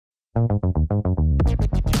Oh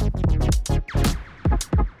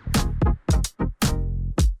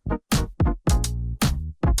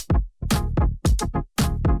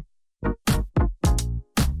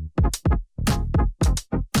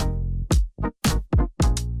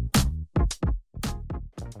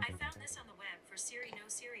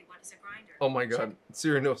my god.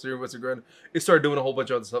 Siri, no, Siri, what's a grinder? It started doing a whole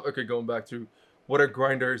bunch of other stuff. Okay, going back to what are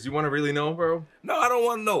grinders? You want to really know, bro? No, I don't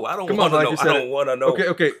want to know. I don't Come want on, to like know. you I said don't want to know.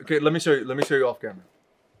 Okay. Let me show you. Let me show you off camera.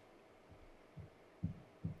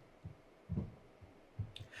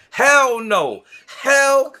 Hell no.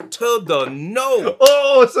 Hell to the no.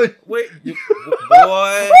 Oh, so Wait,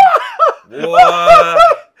 boy.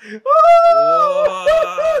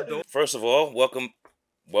 First of all, welcome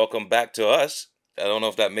back to us. I don't know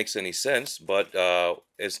if that makes any sense, but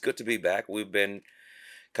it's good to be back. We've been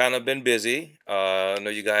kind of busy. I know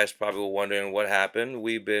you guys probably were wondering what happened.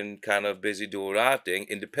 We've been kind of busy doing our thing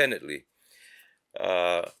independently.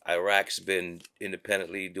 IraK's been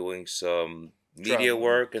independently doing some media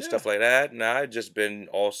work and stuff like that. And I've just been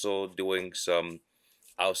also doing some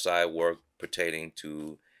outside work pertaining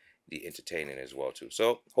to the entertaining as well too.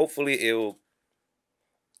 So hopefully it will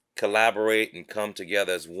collaborate and come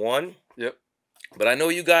together as one. Yep. But I know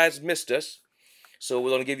you guys missed us, so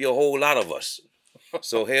we're going to give you a whole lot of us.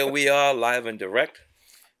 So here we are, live and direct.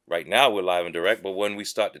 Right now we're live and direct, but when we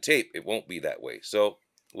start the tape, it won't be that way. So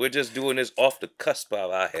we're just doing this off the cusp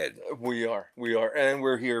of our head. We are, and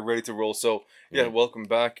we're here ready to roll. So yeah, welcome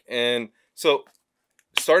back. And so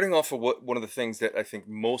starting off with one of the things that I think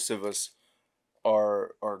most of us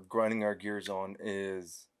are grinding our gears on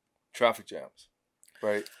is traffic jams,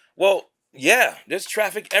 right? Well, yeah, there's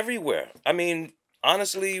traffic everywhere. I mean,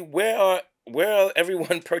 honestly, where are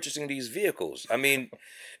everyone purchasing these vehicles? I mean,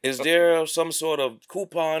 is there some sort of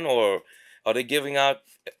coupon, or are they giving out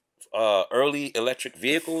early electric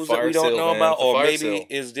vehicles that we don't know about? Or maybe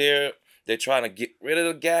they're trying to get rid of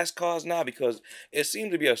the gas cars now because it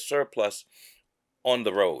seems to be a surplus on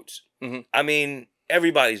the roads. I mean,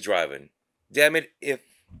 everybody's driving. Damn it, if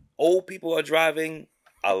old people are driving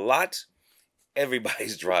a lot,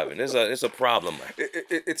 everybody's driving. It's a problem.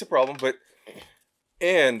 It's a problem,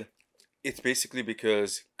 and it's basically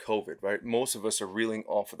because COVID, right? Most of us are reeling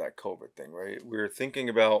off of that COVID thing, right? We're thinking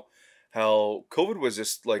about how COVID was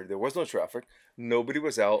just like there was no traffic, nobody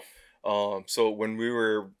was out. So when we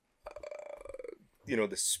were,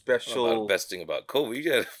 the special about investing about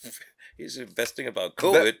COVID, he's investing about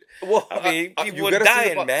COVID. Well, I mean, people are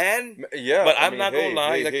dying, man. Yeah, but I'm not gonna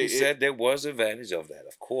lie. Like you said, there was advantage of that,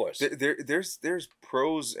 of course. There's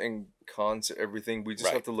pros and cons to everything. We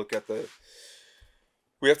just have to look at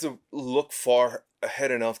we have to look far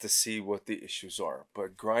ahead enough to see what the issues are.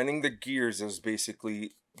 But grinding the gears is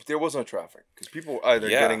basically there was no traffic because people were either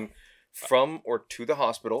getting from or to the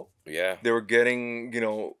hospital. Yeah, they were getting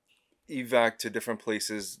evac to different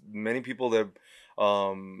places. Many people that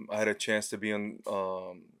I had a chance to be on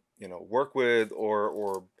work with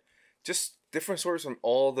or just different sources from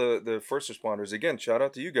all the first responders. Again, shout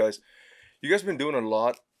out to you guys. You guys been doing a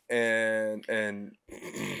lot. And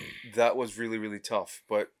that was really, really tough.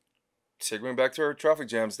 But segueing back to our traffic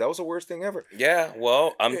jams, that was the worst thing ever. Yeah,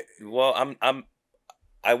 well, I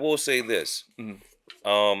will say this.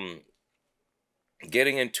 Getting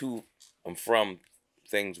into and from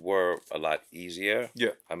things were a lot easier.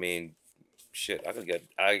 Yeah. I mean, shit,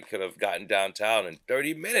 I could have gotten downtown in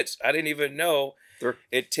 30 minutes. I didn't even know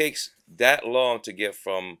it takes that long to get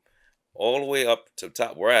from all the way up to the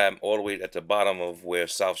top where I am, all the way at the bottom of where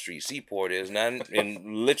South Street Seaport is, and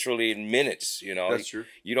literally in minutes, That's true.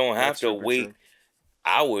 You don't have to wait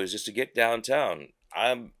hours just to get downtown.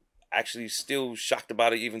 I'm actually still shocked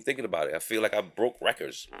about it, even thinking about it. I feel like I broke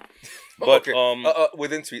records. But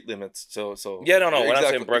within speed limits. So yeah, no. When I'm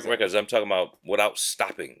saying break records, I'm talking about without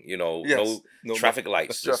stopping. No traffic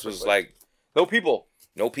lights. This was like no people.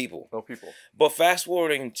 No people. But fast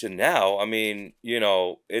forwarding to now, I mean,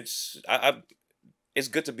 it's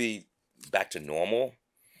good to be back to normal,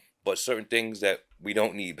 but certain things that we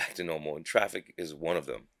don't need back to normal, and traffic is one of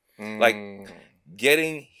them. Like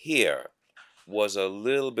getting here was a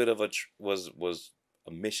little bit of was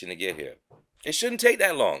a mission to get here. It shouldn't take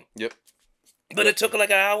that long. Yep. But it took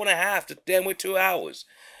like an hour and a half to damn with 2 hours.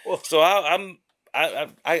 Well, so I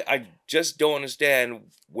just don't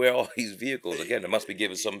understand where all these vehicles, again, they must be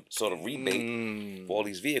giving some sort of rebate for all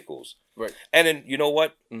these vehicles. Right. And then, you know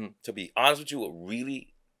what? To be honest with you, what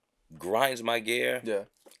really grinds my gear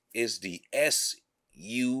is the SUVs.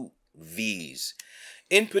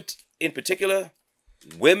 In particular,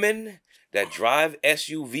 women that drive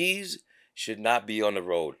SUVs should not be on the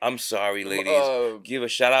road. I'm sorry, ladies. Give a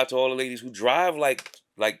shout out to all the ladies who drive like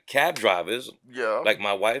like cab drivers, Yeah. like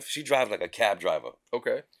my wife, she drives like a cab driver.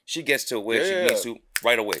 Okay. She gets to where she Yeah. needs to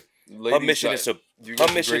right away. Ladies, Her mission is to you get her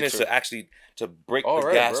the mission great is service. to actually to break All the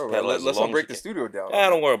right, gas bro. pedal as Let's long not break as the she studio down.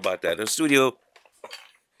 can. Don't worry about that. The studio.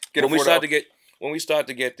 Get When it we for start the-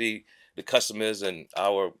 to get the customers and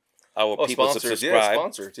our people to sponsors. Yeah, subscribe,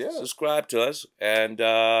 sponsors. Yeah. subscribe to us, and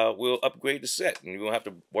we'll upgrade the set, and you won't have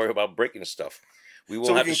to worry about breaking stuff. We won't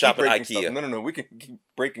So we have to can shop keep at breaking IKEA. stuff. No. We can keep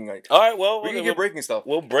breaking. All right, well, We can keep breaking stuff.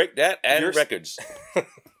 We'll break that and Yours- records.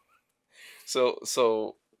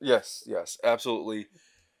 So yes, absolutely.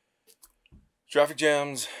 Traffic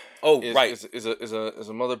jams. Oh, is, right. Is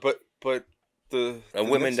a mother, but the And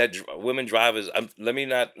women drivers. Let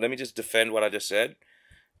me just defend what I just said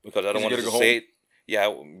because I don't want to go say home? it.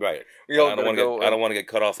 Yeah, right. We all I don't gotta want to go. get. I don't want to get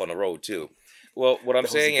cut off on the road too. Well, what I'm That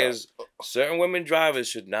was the saying guy. is, certain women drivers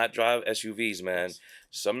should not drive SUVs, man.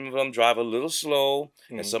 Some of them drive a little slow,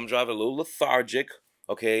 and some drive a little lethargic.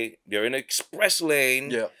 Okay, they're in an express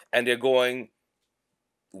lane, Yeah. and they're going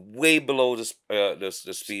way below the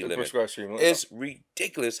speed limit. Prescribed speed limit. It's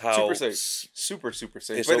ridiculous how super safe. Super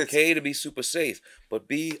safe. it's But okay to be super safe, but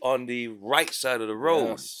be on the right side of the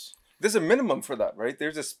road. Yes. There's a minimum for that, right?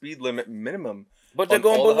 There's a speed limit minimum. But they're on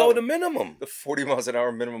going all the below highway. the minimum. The 40 miles an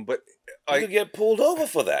hour minimum. But You could get pulled over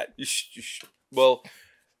for that. Well,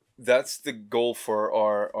 that's the goal for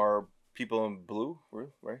our people in blue,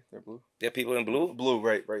 right? They're blue. Yeah, people in blue. Blue,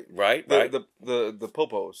 right. Right. The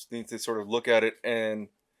popos need to sort of look at it and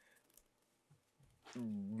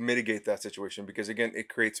mitigate that situation, because again, it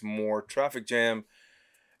creates more traffic jam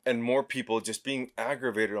and more people just being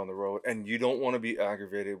aggravated on the road, and you don't want to be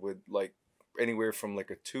aggravated with like anywhere from like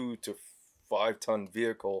a 2 to 5 ton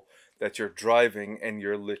vehicle that you're driving and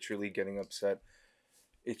you're literally getting upset.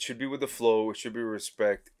 It should be with the flow. It should be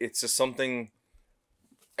respect. It's just something,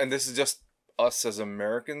 and this is just us as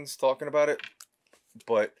Americans talking about it,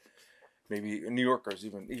 but maybe New Yorkers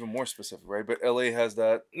even more specific, right? But LA has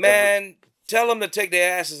that. Man, tell them to take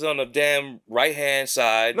their asses on the damn right hand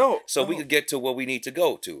side. So we could get to where we need to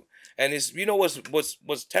go to. And it's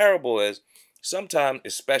what's terrible is sometimes,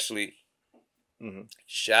 especially,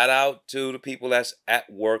 shout out to the people that's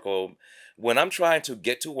at work, or when I'm trying to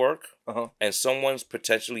get to work and someone's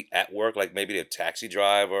potentially at work, like maybe they're a taxi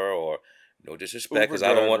driver, or no disrespect, because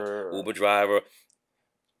I don't want Uber driver,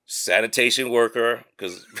 sanitation worker,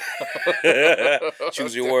 because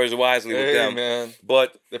choose your words wisely with them. Man.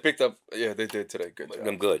 But they picked up, yeah, they did today. Good job.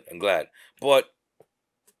 I'm good. I'm glad. But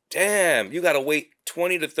damn, you gotta wait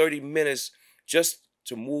 20 to 30 minutes just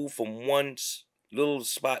to move from one little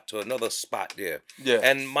spot to another spot there. Yeah.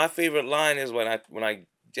 And my favorite line is when I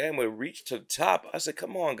damn would reach to the top, I said,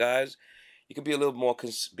 "Come on, guys, you can be a little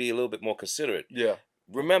bit more considerate." Yeah.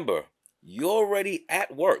 Remember, you're already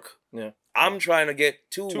at work. Yeah. I'm trying to get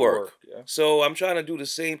to work. Yeah. So I'm trying to do the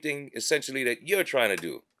same thing essentially that you're trying to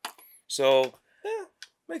do. So yeah,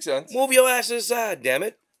 makes sense. Move your ass aside, damn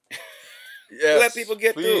it. Yes, let people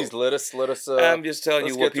get please, through. Let us. I'm just telling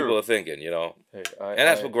you what people are thinking, you know. Hey, and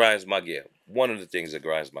that's what grinds my gear. One of the things that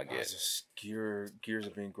grinds my gear. Just gears are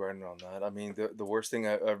being grinded on that. I mean, the worst thing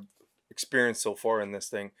I've experienced so far in this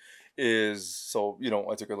thing is, so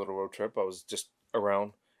I took a little road trip. I was just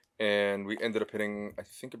around, and we ended up hitting, I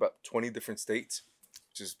think, about 20 different states,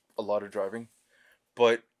 which is a lot of driving.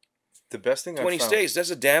 But the best thing 20 states, that's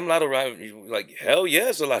a damn lot of driving. Like, hell yeah,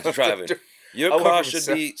 it's a lot of driving. Your car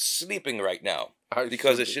should be sleeping right now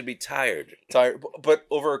because it should be tired. But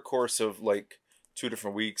over a course of like 2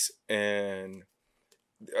 different weeks, and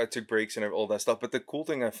I took breaks and all that stuff. But the cool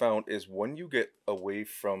thing I found is when you get away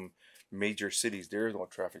from major cities, there's no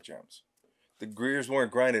traffic jams. The gears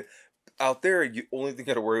weren't grinded. Out there, you only thing you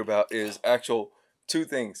got to worry about is actual 2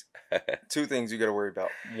 things. 2 things you got to worry about.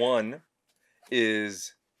 One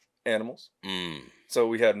is animals. So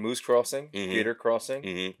we had moose crossing, gator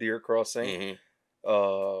crossing, deer crossing.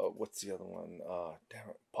 What's the other one?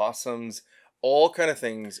 Damn it, possums. All kind of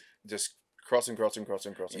things. Just crossing.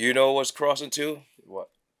 You know what's crossing too? What?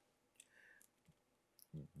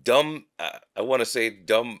 Dumb. I want to say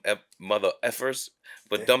dumb mother effers,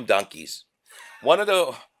 but dumb donkeys. One of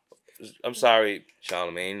the. I'm sorry,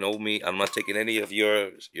 Charlamagne. Know me. I'm not taking any of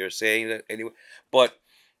your saying that anyway. But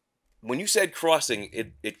when you said crossing,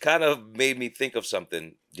 it kind of made me think of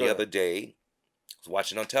something the other day. I was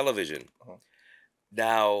watching on television.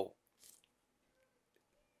 Now,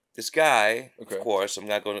 this guy, of course, I'm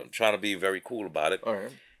trying to be very cool about it. All right.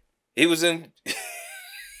 He was in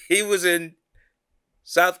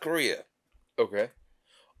South Korea. Okay.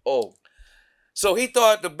 Oh. So he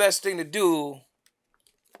thought the best thing to do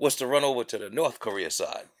was to run over to the North Korea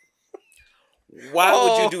side. Why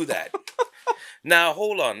would you do that? Now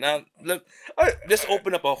hold on. Now I, let's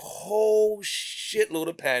open up a whole shitload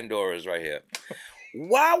of Pandoras right here.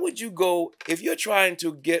 Why would you go if you're trying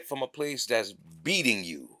to get from a place that's beating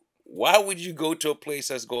you? Why would you go to a place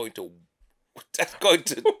that's going to what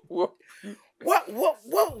is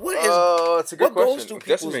oh, that's a good what question. goes through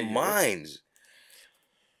people's Decimate you. minds?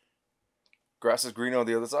 Grass is green on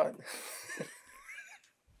the other side.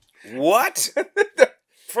 What?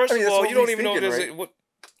 First I mean, of that's all, what you don't he's even know thinking, there's right? what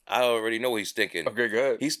I already know what he's thinking. Okay,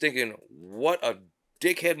 good. He's thinking, what a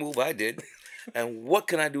dickhead move I did, and what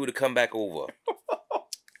can I do to come back over?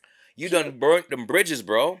 You done burnt them bridges,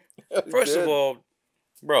 bro. First of all,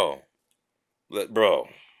 bro. That's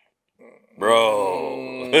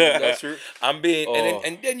true. I'm being, Oh,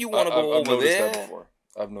 and then you want to go I've over noticed there. that before.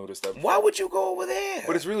 I've noticed that before. Why would you go over there?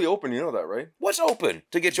 But it's really open. You know that, right? What's open?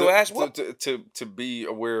 To get your ass whooped? To be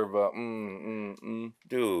aware of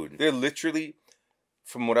Dude. They're literally,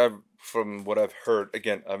 from what I've heard.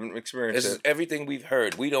 Again, I haven't experienced This it. is everything we've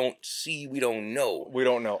heard. We don't see. We don't know. We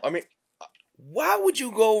don't know. I mean, why would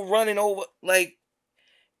you go running over? Like,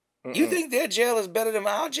 you mm-mm. think their jail is better than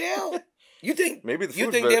our jail? You think maybe the food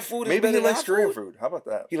you think their food is maybe better he than our likes Korean food? food. How about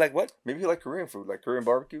that? He like what? Maybe he likes Korean food, like Korean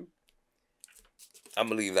barbecue. I'm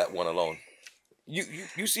gonna leave that one alone.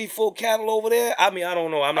 You see full cattle over there? I mean, I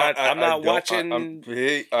don't know. I'm not watching. I'm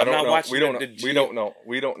not watching We don't know. the We don't know.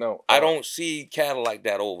 We don't know. I don't see cattle like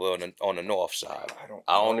that over on the north side.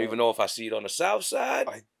 I don't even know if I see it on the south side.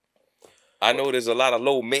 I know there's a lot of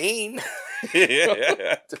low Maine.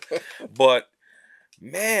 But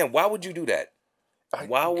man, why would you do that?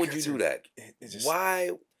 Why would you do that?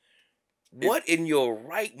 Why? What in your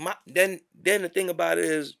right mind? Then the thing about it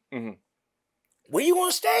is, where you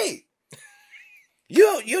want to stay?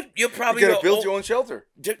 You're probably you gotta build your own shelter,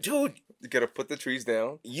 dude. You gotta put the trees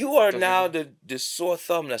down. You are now the sore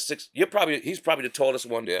thumb that's six. He's probably the tallest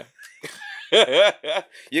one there.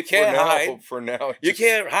 You can't hide. For now, you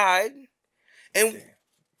can't hide. And damn.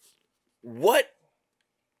 What?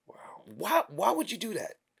 Wow. Why would you do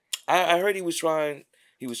that? I heard he was trying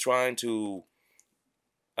to.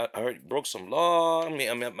 I heard he broke some law. I mean,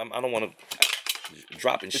 I don't want to.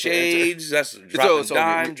 Dropping shades. That's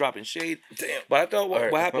dropping dropping shade. Damn. But I thought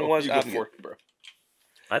what happened was, I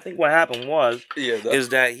think what happened was is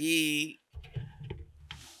that he,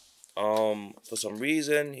 for some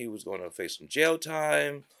reason, he was going to face some jail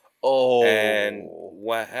time. Oh. And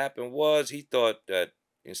what happened was he thought that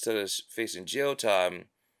instead of facing jail time,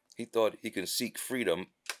 he thought he can seek freedom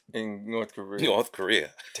in North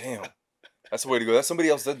Korea. Damn. That's the way to go. That somebody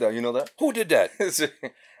else did that. You know that? Who did that?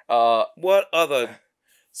 What other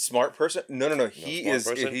smart person? No. He's.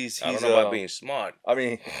 I don't know about being smart. I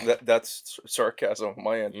mean, that's sarcasm on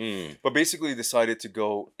my end. But basically, decided to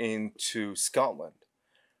go into Scotland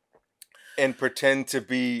and pretend to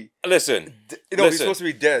be. Listen, he's supposed to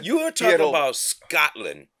be dead. You were talking about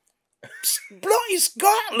Scotland, bloody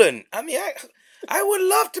Scotland. I mean, I would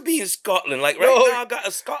love to be in Scotland. Like now, I got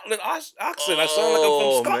a Scotland accent. I sound like I'm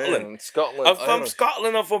from Scotland. Man. Scotland. I'm from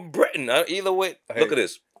Scotland. I'm from Britain. Either way, look at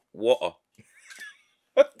this. Water.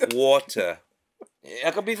 I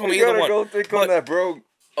could be from either one. Go think on that, bro.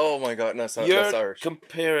 Oh my God, that's Irish. You're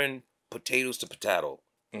comparing potatoes to potato.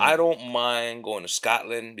 I don't mind going to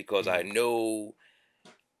Scotland because I know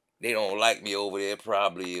they don't like me over there,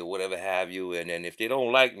 probably, or whatever have you. And then if they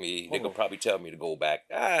don't like me, they could probably tell me to go back.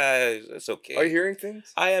 It's okay. Are you hearing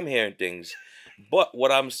things? I am hearing things. But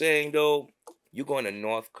what I'm saying, though, you're going to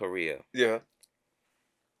North Korea. Yeah.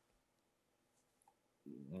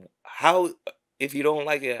 How, if you don't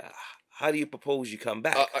like it, how do you propose you come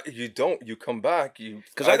back? You don't. You come back.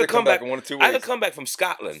 Because I could come back in 1 or 2 ways. I could come back from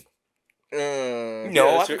Scotland.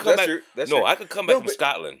 I could come back. I could come back from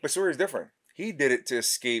Scotland. But story is different. He did it to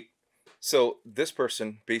escape. So this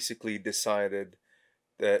person basically decided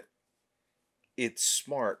that it's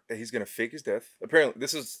smart that he's going to fake his death. Apparently,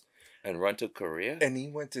 this is... And run to Korea? And he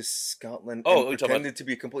went to Scotland and pretended to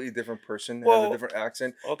be a completely different person, had a different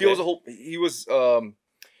accent. Okay.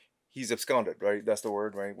 He's absconded, right? That's the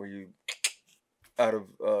word, right? Where you out of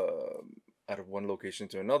one location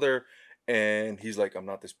to another, and he's like, I'm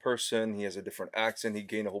not this person. He has a different accent. He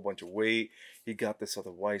gained a whole bunch of weight. He got this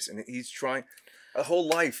other vice, and he's trying a whole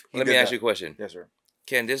life. Let me ask you a question. Yes, sir.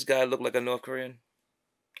 Can this guy look like a North Korean?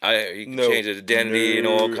 He can change his identity and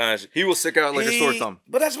all kinds. He will stick out like a sore thumb.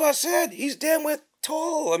 But that's what I said. He's damn well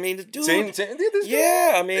tall. I mean, the dude.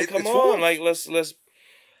 Yeah, I mean, come on. Like, let's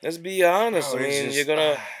be honest. I mean,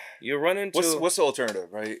 you're running to. What's the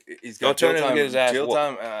alternative, right? He's got alternative to get his ass whooped.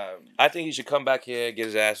 time. I think he should come back here and get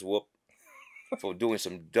his ass whooped for doing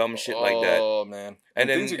some dumb shit like that. Oh man! And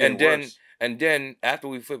And then after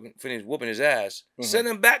we finish whooping his ass, send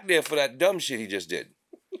him back there for that dumb shit he just did.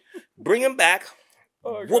 Bring him back,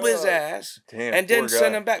 whoop his ass, Damn, and then poor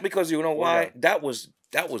send guy. him back because you know Poor why? guy. That was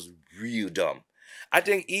real dumb. I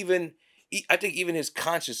think even his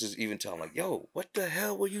conscience is even telling like, yo, what the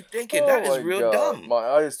hell were you thinking? That is my real God. dumb. My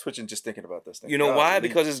eye is twitching just thinking about this thing. You know why? Golly.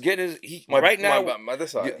 Because it's getting his my, now. my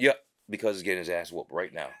this eye. Yeah, because it's getting his ass whooped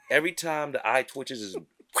right now. Every time the eye twitches is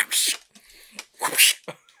whoosh, whoosh.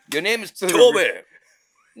 Your name is Toby.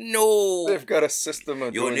 No. They've got a system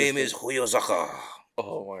of Your doing name this is thing. Hoyozaka.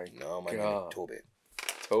 Oh my No, my God. name is Toby.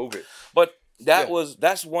 Toby. But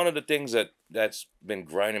that's one of the things that's been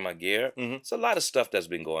grinding my gear. Mm-hmm. It's a lot of stuff that's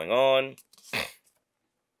been going on.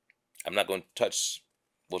 I'm not going to touch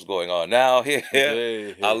what's going on now here.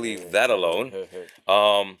 I'll leave that alone.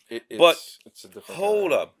 But it's a different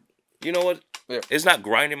hold up. You know what? Yeah. It's not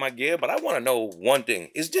grinding my gear, but I want to know one thing.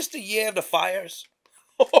 Is this the year of the fires?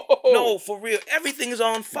 Oh, No, for real. Everything is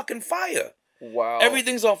on fucking fire. wow.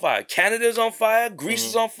 Everything's on fire. Canada's on fire. Greece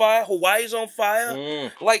is on fire. Hawaii's on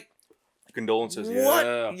fire. Like, Condolences. what?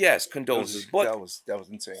 Yeah. Yes, condolences. But that was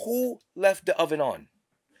insane. who left the oven on?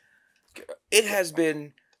 It has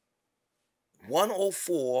been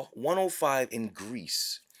 104, 105 in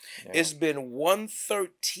Greece. Yeah. It's been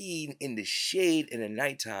 113 in the shade in the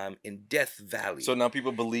nighttime in Death Valley. So now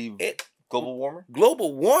people believe global warming?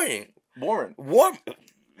 Global warming. Warming.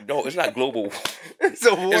 No, it's not global. It's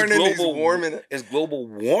a warning. It's global, He's warming it. It's global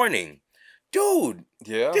warning. Dude,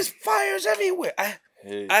 Yeah. there's fires everywhere.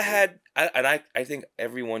 I think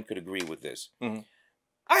everyone could agree with this. Mhm.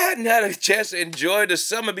 I hadn't had a chance to enjoy the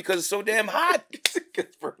summer because it's so damn hot. I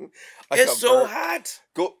It's got so burnt. hot.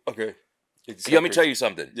 Okay. Let me tell you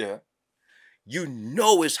something. Yeah. You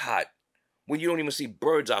know it's hot when you don't even see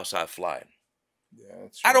birds outside flying. Yeah,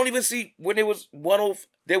 that's I true. don't even see when it was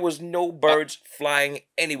there was no birds flying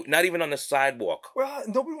anywhere, not even on the sidewalk. Well,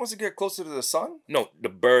 nobody wants to get closer to the sun. No, the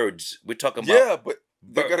birds. We're talking about. Yeah, but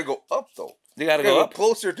they gotta go up though. They gotta They go gotta up.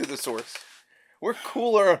 closer to the source. We're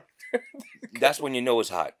cooler. That's when you know it's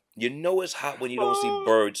hot. You know it's hot when you don't see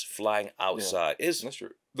birds flying outside. It's That's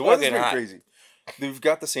true. The weather's fucking been hot. crazy. They've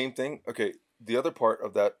got the same thing. Okay, the other part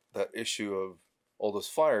of that issue of all those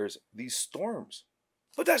fires, these storms,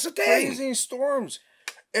 But that's the thing. crazy storms,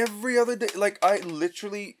 every other day. Like I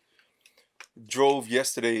literally drove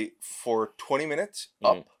yesterday for 20 minutes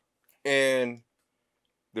up, and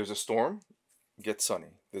there's a storm, it gets sunny.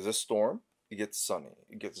 There's a storm, it gets sunny.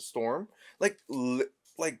 It gets a storm, like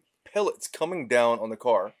pellets coming down on the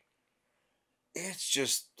car. It's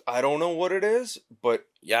just I don't know what it is, but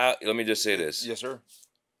Yeah, let me just say this. yes, sir.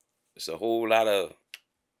 It's a whole lot of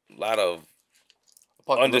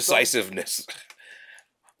Apocalypse. undecisiveness.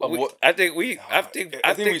 Of what? I think we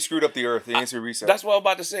we screwed up the earth. It needs to reset. That's what I'm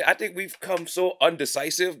about to say. I think we've come so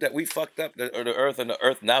undecisive that we fucked up the earth, and the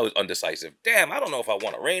earth now is undecisive. Damn, I don't know if I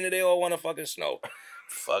want to rain today or I want to fucking snow.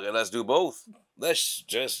 Fuck it, let's do both. Let's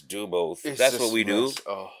just do both. It's That's just what we do. mess.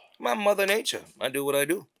 Oh, My mother nature. I do what I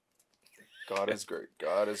do. God is great.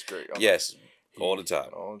 God is great. Yes, all the time.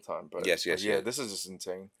 All the time. But Yes, but yes. this is just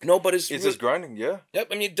insane. No, but it's It's just grinding. Yeah. Yep,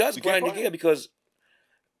 I mean, it does You can't grind your buy it. gear because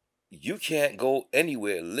you can't go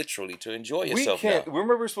anywhere literally to enjoy yourself We can't. now.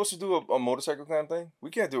 Remember, we were supposed to do a motorcycle climb thing. We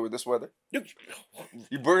can't do it with this weather. You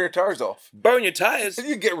You burn your tires off. burn your tires.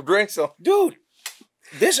 You get drenched off. Dude,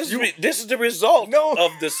 this is the result No.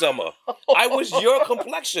 of the summer. I was your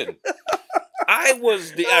complexion. I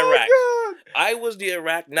was the Oh, Iraq. God. I was the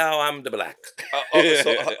Iraq. Now I'm the black.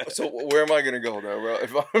 So where am I gonna go now, bro?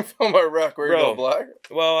 If I'm from Iraq, where you Bro. go black?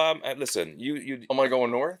 Well, listen. You Am I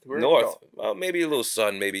going north? Where you north. go? Well, maybe a little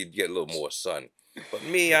sun. Maybe get a little more sun. But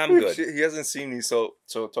me, I'm good. Shit, he hasn't seen me, so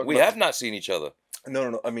talk. We about, have not seen each other.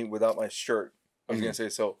 No. I mean, without my shirt. I was Mhm. gonna say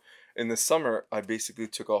so. In the summer, I basically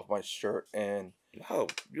took off my shirt and Wow,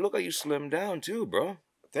 you look like you slimmed down too, bro.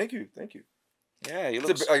 thank you. Yeah, you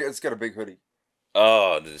look. It's got a big hoodie.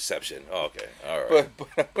 Oh, the deception. Oh, okay, all right. But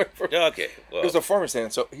I went for, Yeah, okay, well, it was a farmer's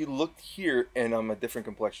stand, so he looked here, and I'm a different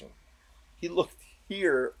complexion. He looked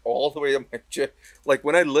here all the way up my chest. Like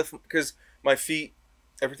when I lift, because my feet,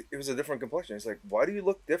 everything, it was a different complexion. It's like, why do you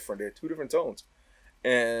look different? They had two different tones.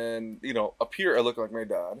 And, up here, I look like my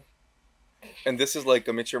dad. And this is like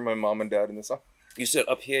a mixture of my mom and dad in the sun. you said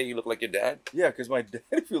up here you look like your dad. Yeah, because my dad,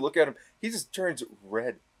 if you look at him, he just turns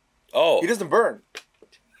red. Oh, He doesn't burn.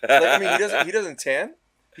 Like, I mean, he doesn't tan.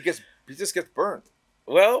 He just gets burned.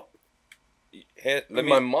 Well,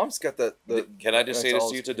 My mom's got the can I just say this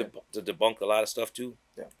to you yeah. to debunk a lot of stuff too?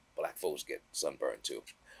 Yeah. Black folks get sunburned too.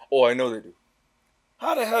 Oh, I know they do.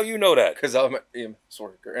 How the hell you know that? Because I'm an EMS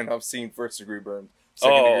worker and I've seen first degree burns.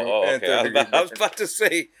 Oh, and okay. third-degree I was burn. about to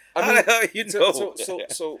say, I how mean, the hell you know?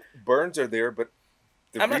 so burns are there, but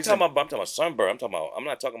the I'm not reason, talking about sunburn. I'm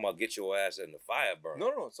not talking about get your ass in the fire burn.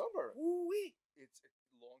 no, sunburn. Ooh-wee. It's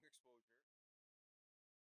long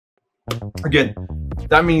exposure. Again,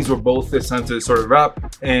 that means we're both, it's time to sort of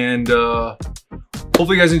wrap. And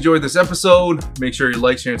hopefully you guys enjoyed this episode. Make sure you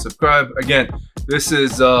like, share, and subscribe. Again, this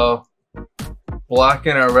is BlaQ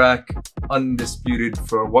and IraK, undisputed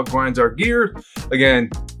for what grinds our gear. Again,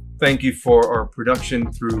 thank you for our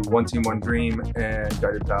production through One Team, One Dream and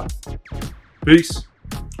Guided Path. Peace.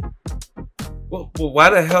 Well, why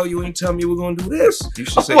the hell you ain't tell me we're gonna do this? You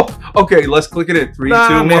should say, Okay, let's click it in 3, 2,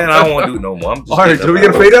 1. man, I don't want to do it no more. I'm just All right, so we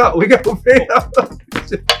gotta fade out. We gotta fade out.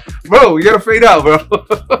 Bro, we gotta fade out, bro.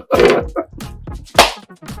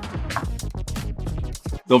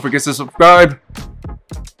 Don't forget to subscribe.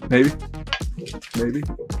 Maybe.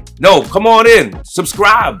 No, come on in.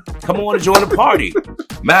 Subscribe. Come on and join the party.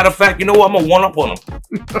 Matter of fact, you know what? I'm gonna one up on him.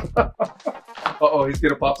 Uh-oh, he's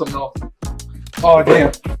gonna pop something off. Oh,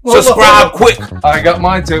 damn. Subscribe quick. I got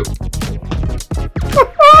mine too.